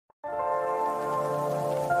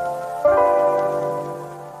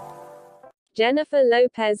Jennifer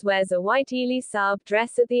Lopez wears a white Elie Saab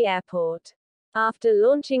dress at the airport. After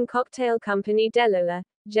launching cocktail company Delola,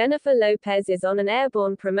 Jennifer Lopez is on an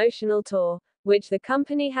airborne promotional tour, which the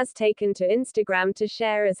company has taken to Instagram to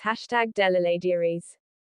share as #DelolaDiaries.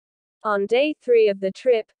 On day 3 of the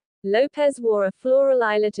trip, Lopez wore a floral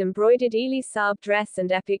eyelet embroidered Elie Saab dress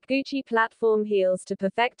and epic Gucci platform heels to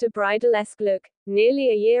perfect a bridal-esque look,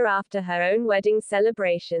 nearly a year after her own wedding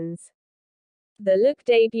celebrations. The look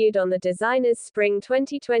debuted on the designer's spring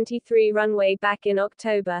 2023 runway back in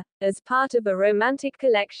October, as part of a romantic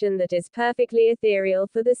collection that is perfectly ethereal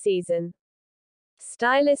for the season.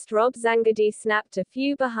 Stylist Rob Zangardi snapped a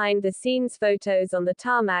few behind-the-scenes photos on the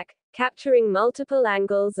tarmac, capturing multiple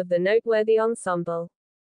angles of the noteworthy ensemble.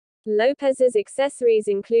 Lopez's accessories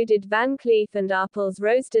included Van Cleef & Arpels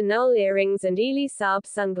rose de Nol earrings and Elie Saab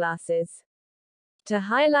sunglasses. To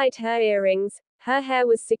highlight her earrings, her hair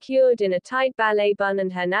was secured in a tight ballet bun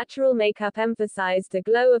and her natural makeup emphasized the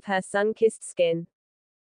glow of her sun-kissed skin.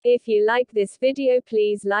 If you like this video,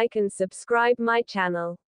 please like and subscribe my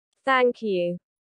channel. Thank you.